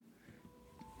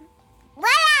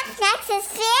Nexus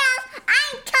Fam?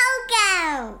 I'm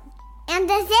Coco. And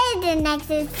this is the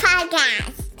Nexus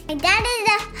Podcast. My dad is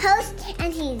the host,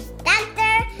 and he's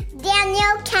Dr.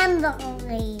 Daniel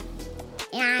Kimberly.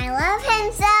 And I love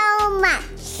him so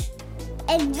much.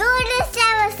 Enjoy this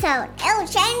episode. It'll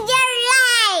change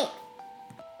your life.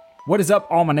 What is up,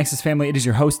 all my Nexus family? It is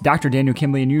your host, Dr. Daniel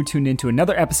Kimberly, and you're tuned into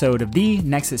another episode of the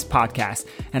Nexus Podcast.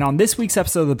 And on this week's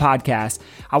episode of the podcast,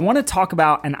 I want to talk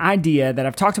about an idea that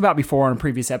I've talked about before in a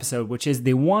previous episode, which is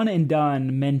the one and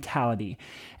done mentality.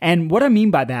 And what I mean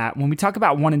by that, when we talk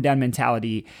about one and done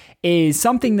mentality, is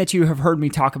something that you have heard me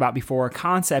talk about before, a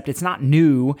concept. It's not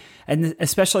new, and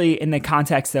especially in the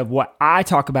context of what I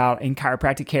talk about in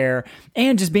chiropractic care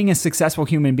and just being a successful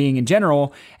human being in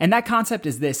general. And that concept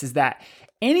is this, is that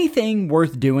anything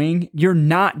worth doing, you're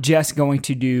not just going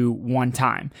to do one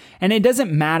time. And it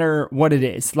doesn't matter what it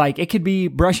is. Like, it could be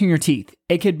brushing your teeth.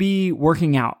 It could be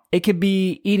working out. It could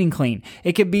be eating clean.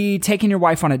 It could be taking your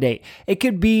wife on a date. It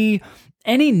could be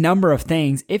any number of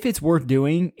things. If it's worth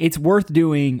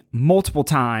doing multiple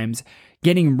times,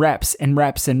 getting reps and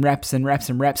reps and reps and reps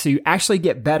and reps, so you actually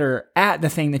get better at the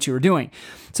thing that you were doing.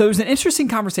 So there's an interesting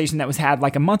conversation that was had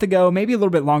like a month ago, maybe a little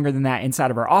bit longer than that,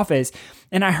 inside of our office.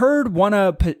 And I heard one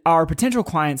of our potential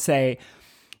clients say,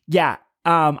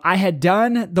 I had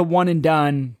done the one and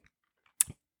done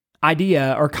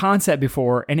idea or concept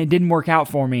before, and it didn't work out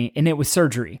for me, and it was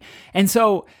surgery. And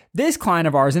so this client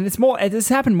of ours, and this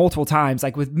happened multiple times,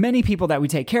 like with many people that we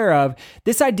take care of,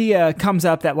 this idea comes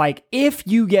up that like, if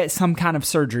you get some kind of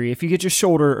surgery, if you get your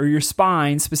shoulder or your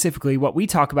spine, specifically what we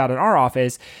talk about in our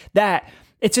office, that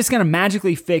it's just going to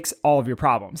magically fix all of your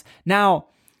problems. Now,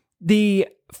 the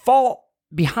fault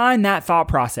behind that thought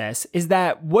process is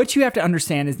that what you have to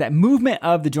understand is that movement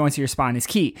of the joints of your spine is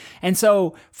key. And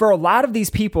so for a lot of these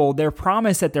people, they're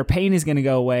promised that their pain is going to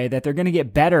go away, that they're going to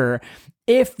get better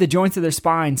if the joints of their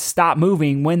spine stop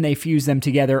moving when they fuse them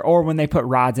together or when they put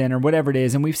rods in or whatever it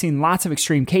is. And we've seen lots of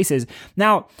extreme cases.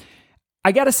 Now,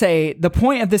 I got to say, the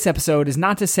point of this episode is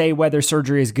not to say whether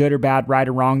surgery is good or bad, right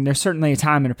or wrong. There's certainly a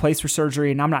time and a place for surgery,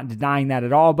 and I'm not denying that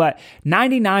at all. But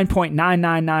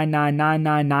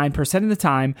 99.9999999% of the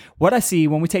time, what I see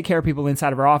when we take care of people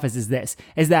inside of our office is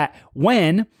that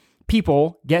when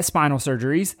people get spinal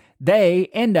surgeries, they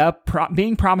end up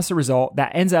being promised a result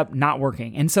that ends up not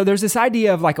working. And so there's this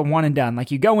idea of like a one and done,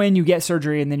 like you go in, you get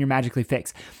surgery, and then you're magically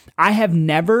fixed. I have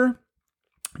never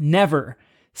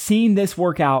seen this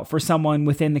work out for someone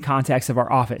within the context of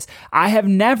our office. I have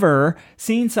never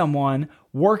seen someone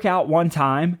work out one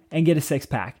time and get a six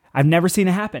pack. I've never seen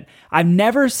it happen. I've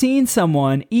never seen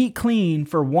someone eat clean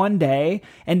for one day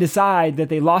and decide that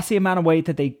they lost the amount of weight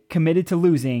that they committed to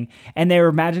losing and they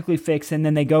were magically fixed, and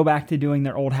then they go back to doing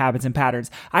their old habits and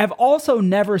patterns. I have also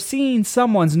never seen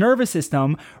someone's nervous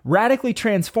system radically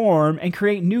transform and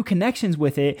create new connections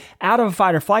with it out of a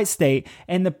fight or flight state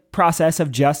in the process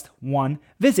of just one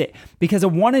visit, because a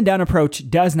one and done approach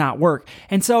does not work.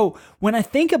 And so when I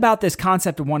think about this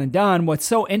concept of one and done, what's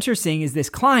so interesting is this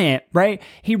client, right?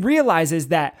 He realizes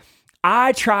that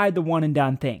I tried the one and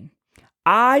done thing.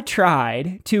 I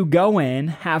tried to go in,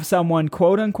 have someone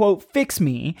quote unquote fix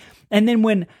me. And then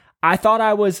when I thought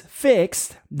I was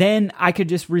fixed, then I could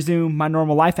just resume my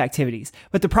normal life activities.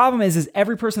 But the problem is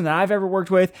every person that I've ever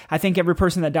worked with, I think every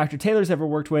person that Dr. Taylor's ever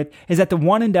worked with, is that the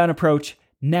one and done approach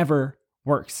never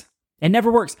works. It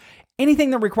never works.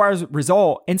 Anything that requires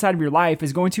result inside of your life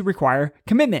is going to require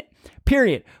commitment,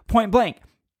 period, point blank.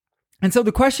 And so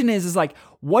the question is like,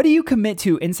 what do you commit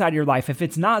to inside your life? If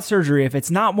it's not surgery, if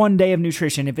it's not one day of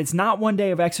nutrition, if it's not one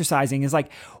day of exercising, is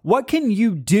like, what can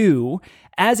you do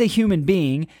as a human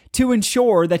being to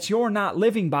ensure that you're not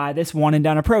living by this one and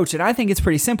done approach? And I think it's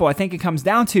pretty simple. I think it comes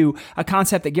down to a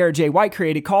concept that Garrett J. White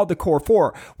created called the Core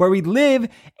Four, where we live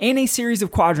in a series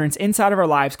of quadrants inside of our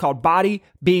lives called body,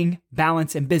 being,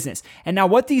 balance, and business. And now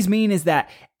what these mean is that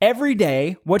every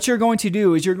day, what you're going to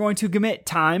do is you're going to commit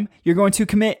time, you're going to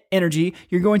commit energy,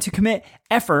 you're going to commit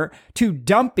effort to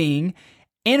dumping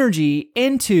energy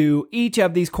into each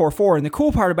of these core four. And the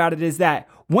cool part about it is that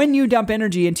when you dump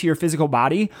energy into your physical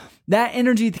body, that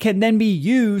energy can then be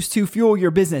used to fuel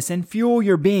your business and fuel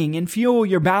your being and fuel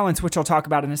your balance, which I'll talk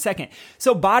about in a second.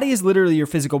 So body is literally your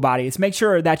physical body. It's make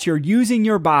sure that you're using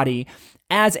your body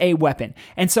as a weapon.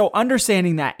 And so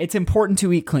understanding that it's important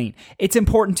to eat clean, it's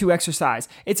important to exercise,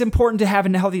 it's important to have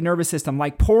a healthy nervous system,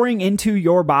 like pouring into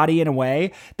your body in a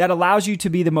way that allows you to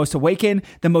be the most awakened,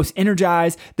 the most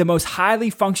energized, the most highly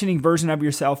functioning version of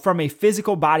yourself from a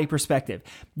physical body perspective.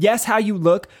 Yes, how you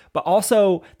look, but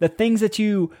also the things that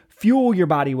you fuel your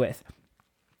body with.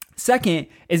 Second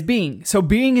is being. So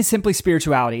being is simply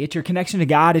spirituality. It's your connection to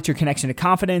God. It's your connection to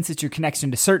confidence. It's your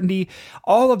connection to certainty,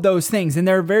 all of those things. And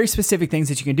there are very specific things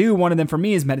that you can do. One of them for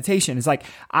me is meditation. It's like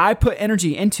I put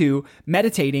energy into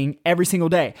meditating every single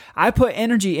day. I put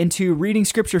energy into reading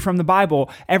scripture from the Bible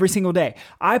every single day.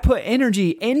 I put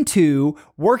energy into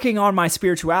working on my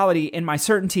spirituality and my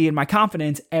certainty and my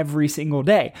confidence every single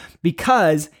day,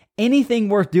 because anything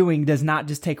worth doing does not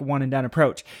just take a one and done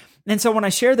approach. And so when I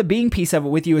share the being piece of it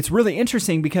with you, it's really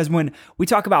interesting because when we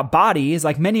talk about body, is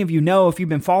like many of you know, if you've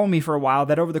been following me for a while,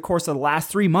 that over the course of the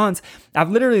last 3 months, I've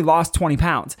literally lost 20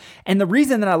 pounds. And the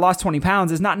reason that I lost 20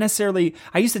 pounds is not necessarily,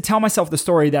 I used to tell myself the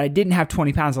story that I didn't have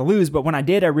 20 pounds to lose, but when I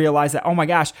did, I realized that, oh my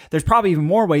gosh, there's probably even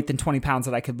more weight than 20 pounds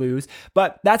that I could lose.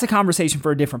 But that's a conversation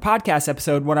for a different podcast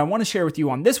episode. What I want to share with you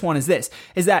on this one is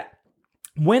that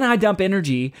when I dump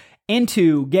energy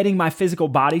into getting my physical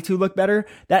body to look better,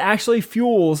 that actually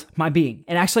fuels my being.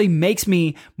 It actually makes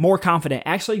me more confident,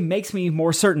 actually makes me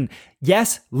more certain.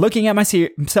 Yes, looking at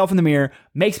myself in the mirror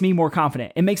makes me more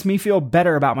confident. It makes me feel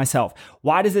better about myself.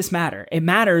 Why does this matter? It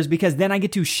matters because then I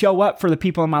get to show up for the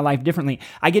people in my life differently.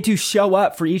 I get to show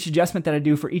up for each adjustment that I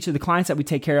do for each of the clients that we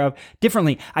take care of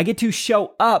differently. I get to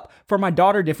show up for my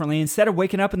daughter differently. Instead of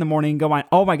waking up in the morning and going,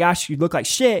 oh my gosh, you look like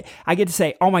shit, I get to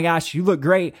say, oh my gosh, you look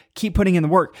great. Keep putting in the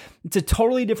work. It's a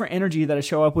totally different energy that I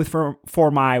show up with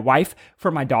for my wife, for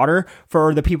my daughter,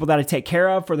 for the people that I take care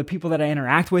of, for the people that I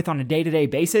interact with on a day-to-day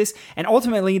basis. And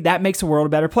ultimately, that makes the world a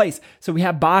better place. So we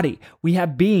have body, we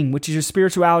have being, which is your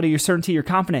spirituality, your certainty, your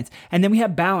confidence. And then we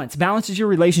have balance. Balance is your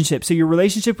relationship. So your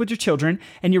relationship with your children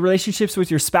and your relationships with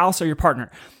your spouse or your partner,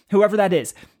 whoever that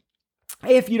is.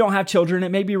 If you don't have children, it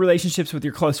may be relationships with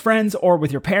your close friends or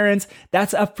with your parents.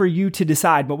 That's up for you to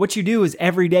decide. But what you do is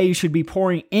every day you should be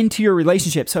pouring into your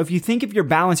relationship. So if you think of your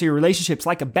balance of your relationships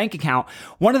like a bank account,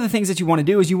 one of the things that you want to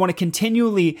do is you want to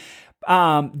continually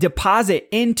deposit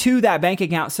into that bank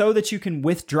account so that you can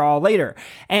withdraw later.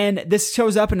 And this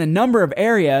shows up in a number of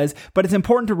areas, but it's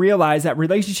important to realize that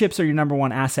relationships are your number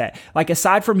one asset. Like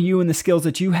aside from you and the skills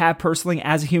that you have personally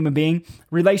as a human being,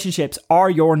 relationships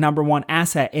are your number one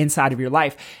asset inside of your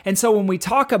life. And so when we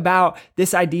talk about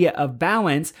this idea of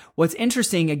balance, what's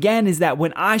interesting again is that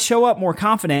when I show up more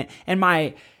confident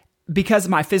and because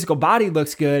my physical body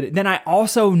looks good, then I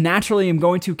also naturally am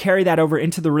going to carry that over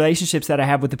into the relationships that I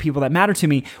have with the people that matter to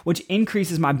me, which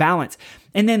increases my balance.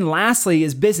 And then lastly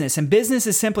is business. And business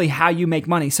is simply how you make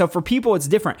money. So for people, it's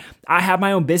different. I have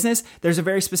my own business. There's a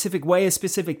very specific way,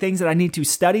 specific things that I need to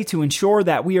study to ensure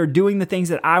that we are doing the things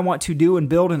that I want to do and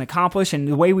build and accomplish and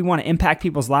the way we want to impact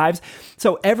people's lives.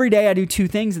 So every day I do two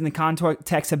things in the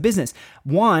context of business.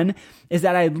 One is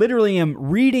that I literally am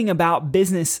reading about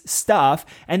business stuff.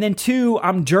 And then two,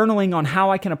 I'm journaling on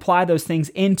how I can apply those things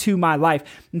into my life.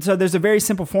 And so there's a very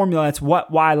simple formula. It's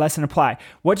what, why, lesson, apply.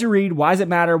 What you read, why does it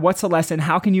matter? What's the lesson?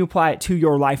 How can you apply it to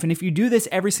your life? And if you do this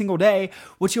every single day,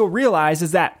 what you'll realize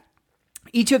is that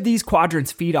each of these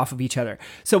quadrants feed off of each other.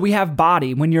 So we have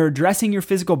body. When you're addressing your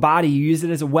physical body, you use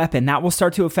it as a weapon. That will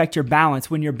start to affect your balance.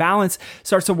 When your balance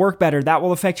starts to work better, that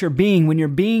will affect your being. When you're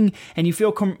being and you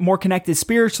feel more connected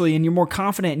spiritually and you're more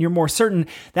confident and you're more certain,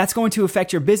 that's going to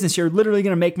affect your business. You're literally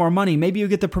going to make more money. Maybe you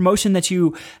get the promotion that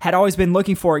you had always been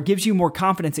looking for. It gives you more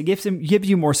confidence. It gives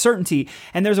you more certainty.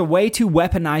 And there's a way to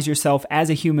weaponize yourself as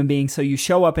a human being so you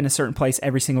show up in a certain place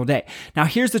every single day. Now,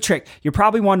 here's the trick. You're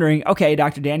probably wondering, okay,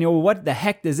 Dr. Daniel, what the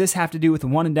heck does this have to do with the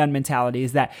one and done mentality?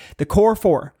 Is that the core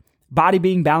four, body,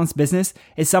 being, balanced, business,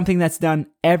 is something that's done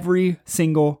every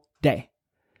single day.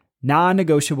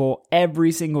 Non-negotiable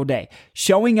every single day.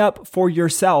 Showing up for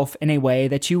yourself in a way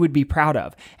that you would be proud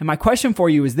of. And my question for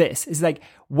you is this, is like,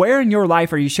 where in your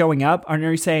life are you showing up? Or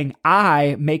are you saying,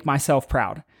 I make myself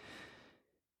proud?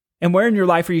 And where in your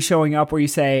life are you showing up where you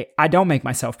say, I don't make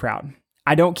myself proud?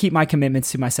 I don't keep my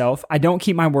commitments to myself. I don't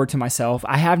keep my word to myself.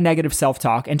 I have negative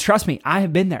self-talk. And trust me, I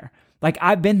have been there. Like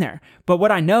I've been there. But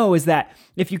what I know is that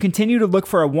if you continue to look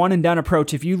for a one and done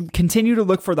approach, if you continue to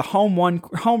look for the home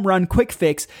run quick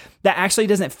fix that actually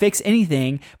doesn't fix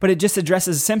anything, but it just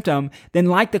addresses a symptom, then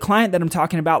like the client that I'm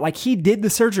talking about, like he did the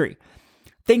surgery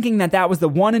thinking that that was the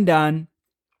one and done,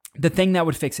 the thing that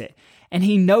would fix it. And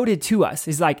he noted to us,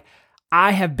 he's like,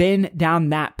 I have been down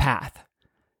that path.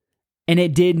 And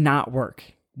it did not work,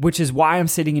 which is why I'm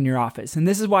sitting in your office. And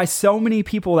this is why so many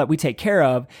people that we take care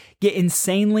of get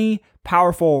insanely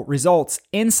powerful results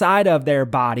inside of their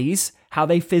bodies, how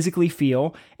they physically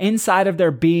feel, inside of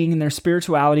their being and their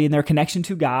spirituality and their connection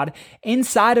to God,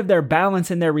 inside of their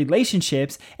balance in their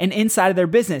relationships, and inside of their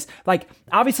business. Like,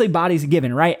 obviously body's a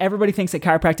given, right? Everybody thinks that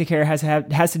chiropractic care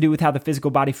has to do with how the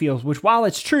physical body feels, which while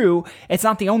it's true, it's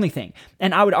not the only thing.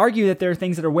 And I would argue that there are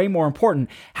things that are way more important.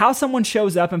 How someone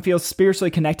shows up and feels spiritually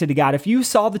connected to God. If you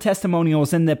saw the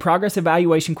testimonials and the progress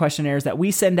evaluation questionnaires that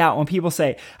we send out when people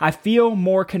say, I feel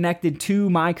more connected to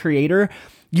my Creator,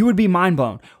 you would be mind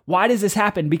blown. Why does this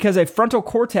happen? Because a frontal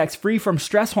cortex free from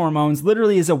stress hormones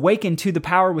literally is awakened to the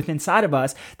power within inside of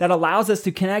us that allows us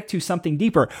to connect to something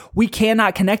deeper. We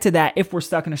cannot connect to that if we're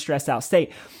stuck in a stressed out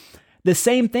state. The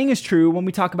same thing is true when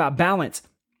we talk about balance.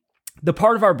 The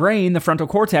part of our brain, the frontal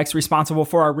cortex, responsible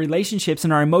for our relationships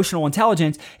and our emotional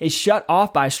intelligence is shut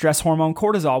off by stress hormone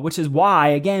cortisol, which is why,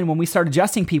 again, when we start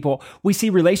adjusting people, we see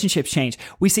relationships change.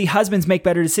 We see husbands make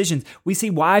better decisions. We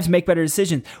see wives make better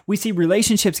decisions. We see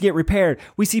relationships get repaired.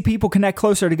 We see people connect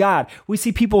closer to God. We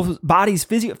see people's bodies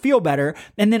feel better.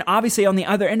 And then obviously on the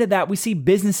other end of that, we see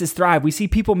businesses thrive. We see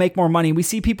people make more money. We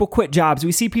see people quit jobs.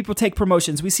 We see people take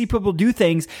promotions. We see people do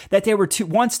things that they were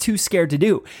once too scared to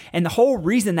do. And the whole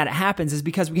reason that it happens is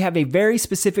because we have a very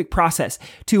specific process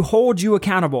to hold you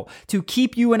accountable, to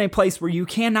keep you in a place where you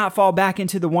cannot fall back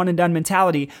into the one and done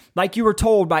mentality like you were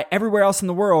told by everywhere else in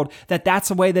the world that that's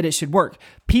the way that it should work.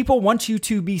 People want you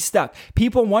to be stuck.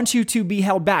 People want you to be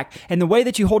held back. And the way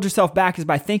that you hold yourself back is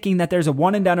by thinking that there's a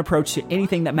one and done approach to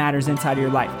anything that matters inside of your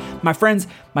life. My friends,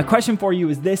 my question for you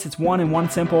is this. It's one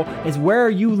simple, is where are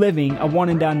you living a one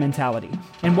and done mentality?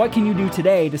 And what can you do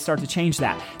today to start to change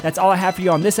that? That's all I have for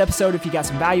you on this episode. If you got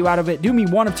some value out of it, do me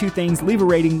one of two things. Leave a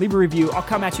rating, leave a review. I'll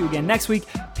come at you again next week.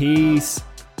 Peace.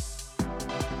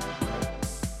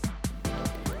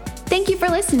 Thank you for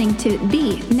listening to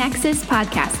the Nexus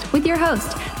Podcast with your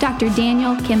host, Dr.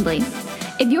 Daniel Kimbley.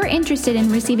 If you're interested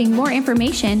in receiving more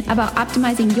information about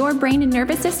optimizing your brain and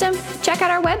nervous system, check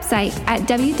out our website at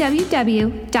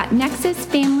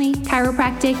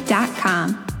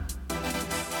www.nexusfamilychiropractic.com.